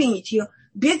妈愿意听，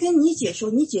别跟你姐说，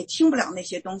你姐听不了那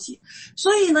些东西。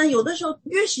所以呢，有的时候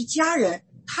越是家人，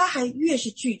他还越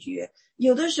是拒绝，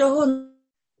有的时候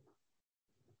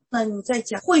那你在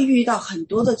家会遇到很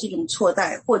多的这种错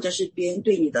待，或者是别人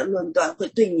对你的论断，会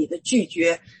对你的拒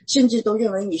绝，甚至都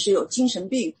认为你是有精神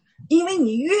病，因为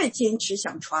你越坚持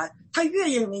想传，他越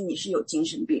认为你是有精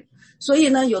神病。所以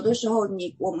呢，有的时候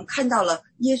我们看到了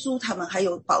耶稣他们还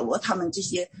有保罗他们这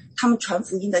些他们传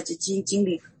福音的这些经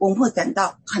历，我们会感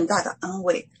到很大的安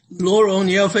慰。罗荣，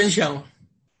你要分享？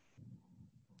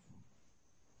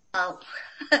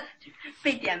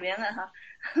被点名了哈。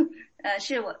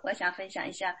是我想分享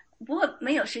一下，不过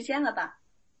没有时间了吧？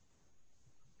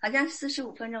好像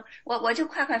45分钟，我就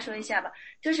快说一下吧。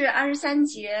就是23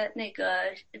节，那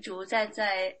个主在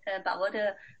保罗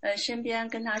的身边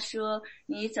跟他说，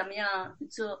你怎么样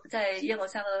做，在耶路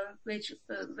撒冷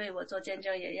为我做见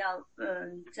证，也要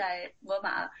在罗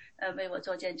马为我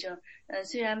做见证。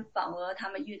虽然保罗他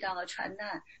们遇到了船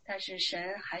难，但是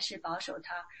神还是保守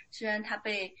他。虽然他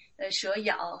被蛇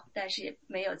咬，但是也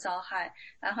没有遭害。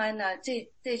然后呢，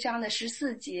这章的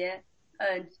14节。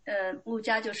陆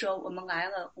家就说我们来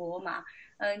了罗马，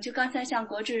就刚才像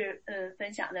国志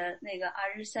分享的那个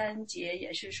23节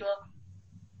也是说，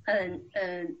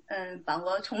保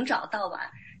罗从早到晚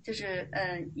就是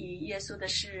以耶稣的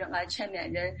事来劝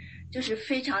勉人，就是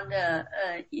非常的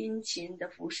殷勤的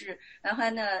服侍。然后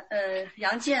呢，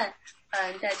杨健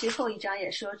在最后一章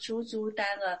也说，足足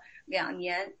待了2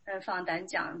年，放胆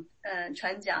讲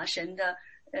传讲神的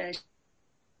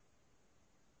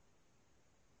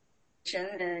神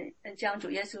将主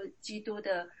耶稣基督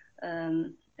的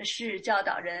事教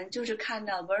导人，就是看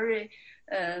到 very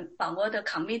保罗的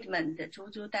commitment 足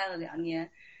足待了2年。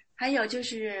还有就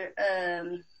是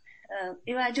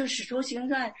另外就使徒行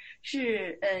传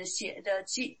是写的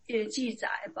记载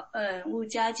路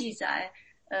加记载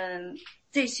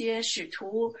这些使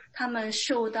徒他们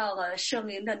受到了圣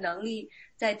灵的能力，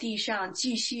在地上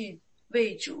继续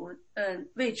为主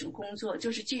工作，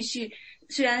就是继续。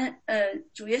虽然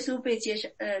主耶稣被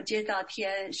接到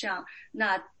天上，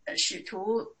那使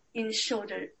徒因受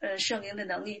着圣灵的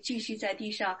能力，继续在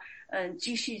地上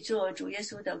继续做主耶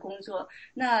稣的工作。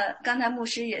那刚才牧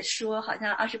师也说，好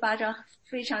像28章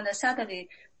非常的 suddenly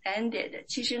ended。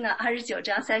其实呢，29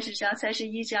章、30章、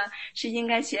31章是应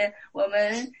该写我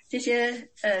们这些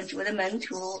主的门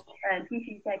徒继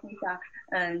续在地上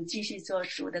继续做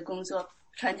主的工作，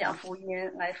传讲福音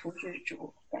来服侍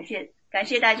主。感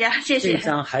谢大家，谢谢。这一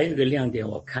章还有一个亮点，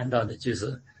我看到的就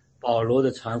是保罗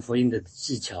的传福音的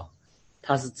技巧，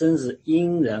他是真是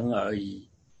因人而异，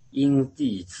因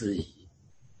地制宜。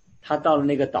他到了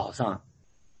那个岛上，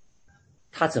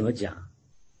他怎么讲？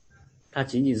他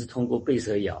仅仅是通过被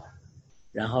蛇咬，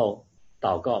然后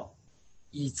祷告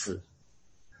医治，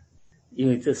因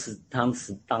为这是当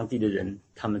时当地的人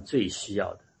他们最需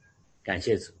要的。感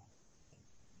谢主。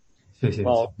谢谢。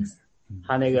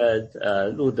他那个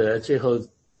路德最后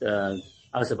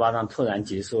28章突然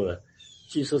结束了，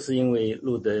据说是因为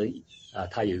路德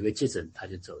他有一个急诊，他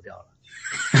就走掉了。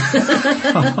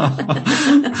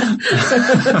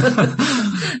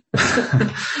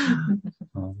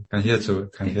感谢主，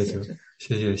感谢主，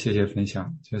谢谢分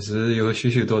享，确实有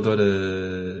许许多多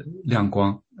的亮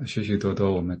光，许许多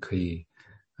多我们可以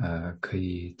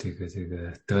这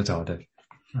个得着的，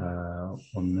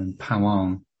我们盼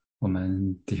望我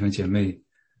们弟兄姐妹，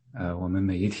我们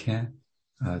每一天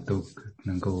都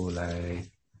能够来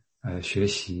学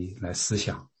习，来思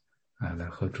想，来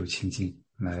和主亲近，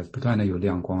来不断的有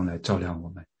亮光来照亮我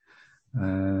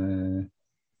们，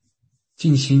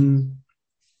尽心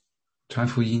传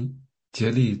福音，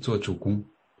竭力做主工，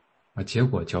把结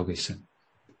果交给神，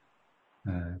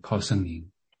靠圣灵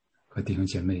和弟兄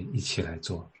姐妹一起来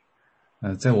做，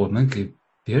在我们给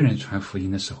别人传福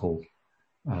音的时候，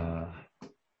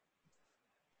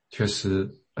确实，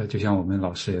就像我们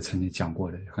老师也曾经讲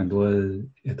过的，很多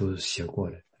也都写过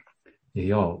的，也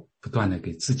要不断的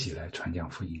给自己来传讲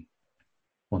福音。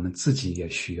我们自己也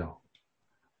需要，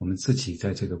我们自己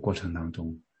在这个过程当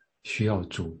中需要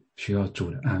主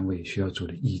的安慰，需要主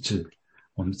的医治。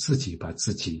我们自己把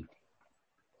自己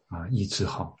医治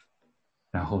好，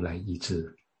然后来医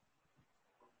治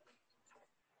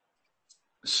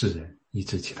世人，医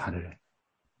治其他的人。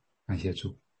感谢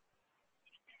主。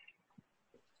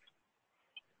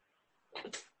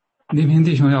林平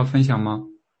弟兄要分享吗？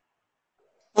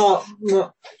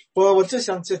我就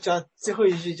想讲最后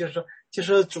一句，就是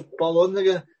说主保罗那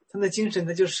个他的精神，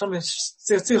他就是上面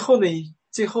最后那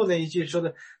一句说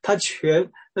的，他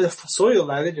所有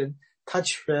来的人，他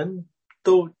全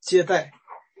都接待。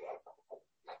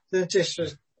这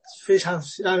是非常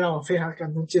让我非常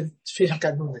感动，非常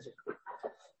感动的这个。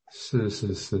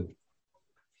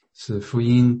是福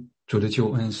音，主的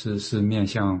救恩是面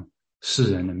向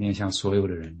世人的，面向所有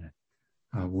的人的。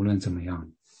无论怎么样，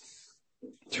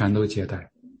全都接待。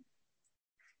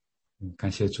感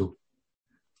谢主。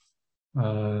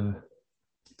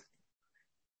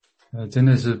真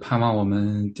的是盼望我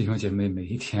们弟兄姐妹每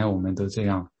一天我们都这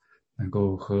样能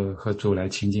够和主来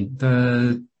亲近。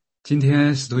今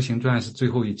天使徒行传是最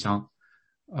后一章，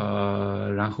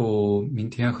然后明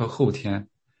天和后天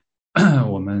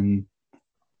我们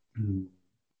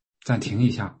暂停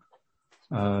一下，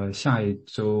下一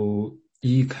周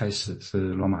一开始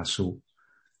是罗马书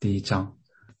第1章，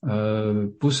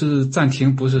不是暂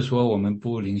停，不是说我们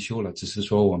不灵修了，只是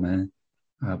说我们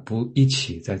不一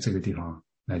起在这个地方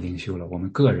来灵修了。我们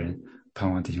个人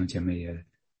盼望弟兄姐妹也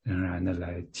仍然的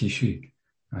来继续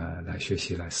来学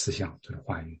习，来思想主的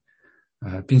话语，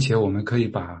并且我们可以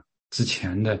把之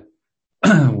前的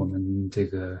我们这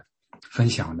个分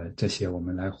享的这些我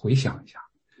们来回想一下，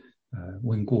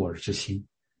温故而知新，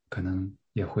可能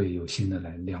也会有新的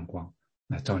来亮光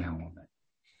来照亮我们。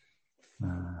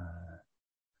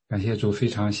感谢主，非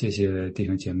常谢谢弟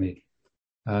兄姐妹。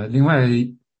另外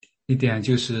一点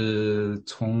就是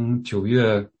从9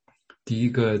月第一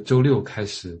个周六开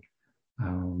始，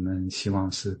我们希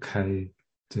望是开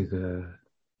这个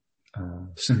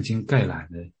圣经概览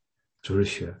的主日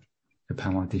学，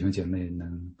盼望弟兄姐妹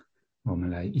我们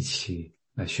来一起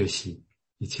来学习，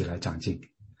一起来长进。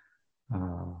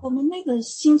我们那个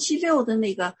星期六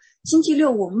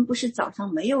我们不是早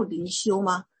上没有灵修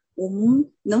吗？我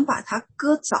们能把它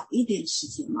搁早一点时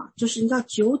间吗？就是到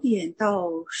9点到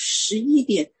11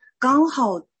点，刚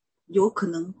好有可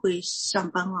能会上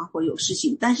班或有事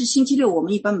情，但是星期六我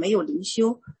们一般没有灵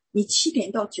修，你7点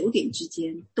到9点之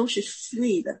间都是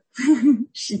free 的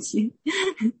时间。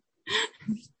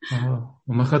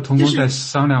我们和同工再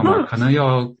商量吧，可能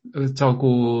要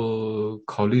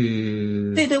考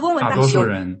虑对问问大多数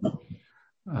人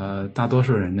大多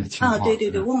数人的情况对，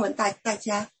问问大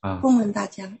家问问大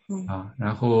家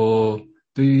然后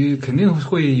对于肯定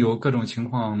会有各种情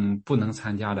况不能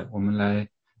参加的，我们来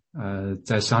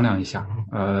再商量一下，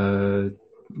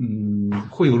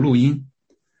会有录音，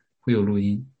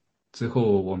最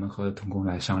后我们和同工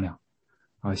来商量。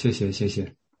好，谢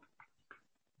谢。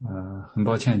很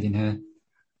抱歉今天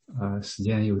时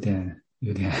间有点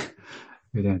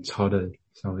超的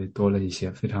稍微多了一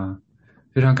些，非常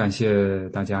感谢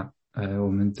大家。我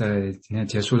们在今天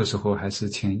结束的时候，还是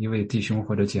请一位弟兄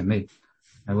或者姐妹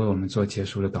来为我们做结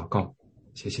束的祷告，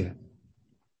谢谢。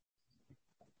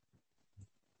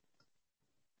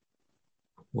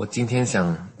我今天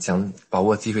想把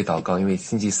握机会祷告，因为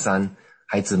星期三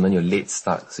孩子们有 late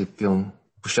start， 所以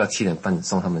不需要7点半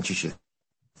送他们去学。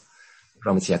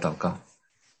让我们一起来祷告。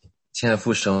亲爱的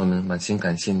父神，我们满心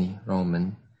感谢你，让我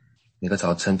们每个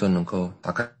早晨都能够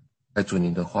打开主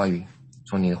你的话语，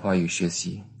从你的话语学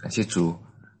习。感谢主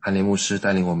韩雷牧师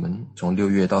带领我们从6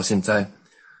月到现在，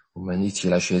我们一起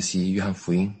来学习约翰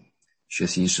福音，学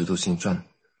习使徒行传，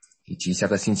以及下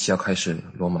个星期要开始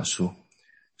罗马书。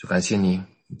就感谢你，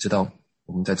你知道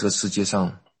我们在这个世界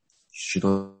上许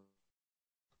多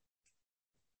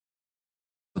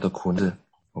的苦日，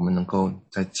我们能够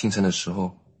在清晨的时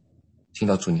候听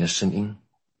到主你的声音，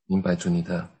明白主你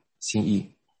的心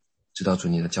意，知道主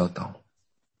你的教导。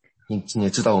你也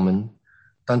知道我们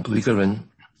单独一个人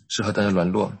是何等的软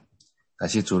弱，感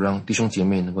谢主让弟兄姐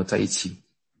妹能够在一起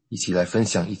来分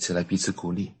享，一起来彼此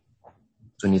鼓励。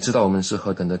主你知道我们是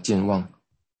何等的健忘，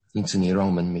因此你让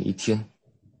我们每一天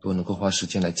都能够花时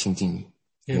间来亲近你，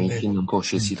每一天能够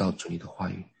学习到主你的话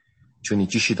语。求你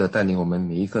继续的带领我们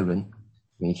每一个人，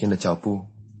每一天的脚步，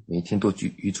每一天都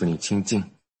与主你亲近。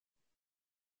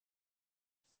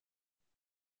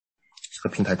这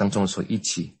个平台当中所一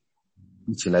起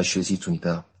来学习主你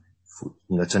的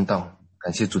真道。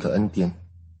感谢主的恩典，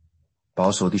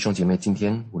保守弟兄姐妹今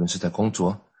天无论是在工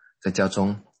作，在家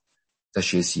中，在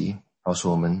学习，保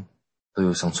守我们都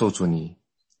有享受主你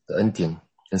的恩典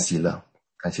跟喜乐。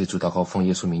感谢主，祷告奉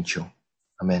耶稣名求，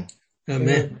阿们。阿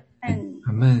们，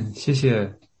阿们，谢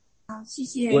谢。好，谢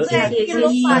谢。我在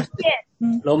罗马见。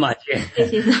罗马见。谢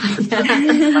谢大家。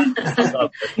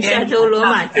下周罗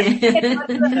马见。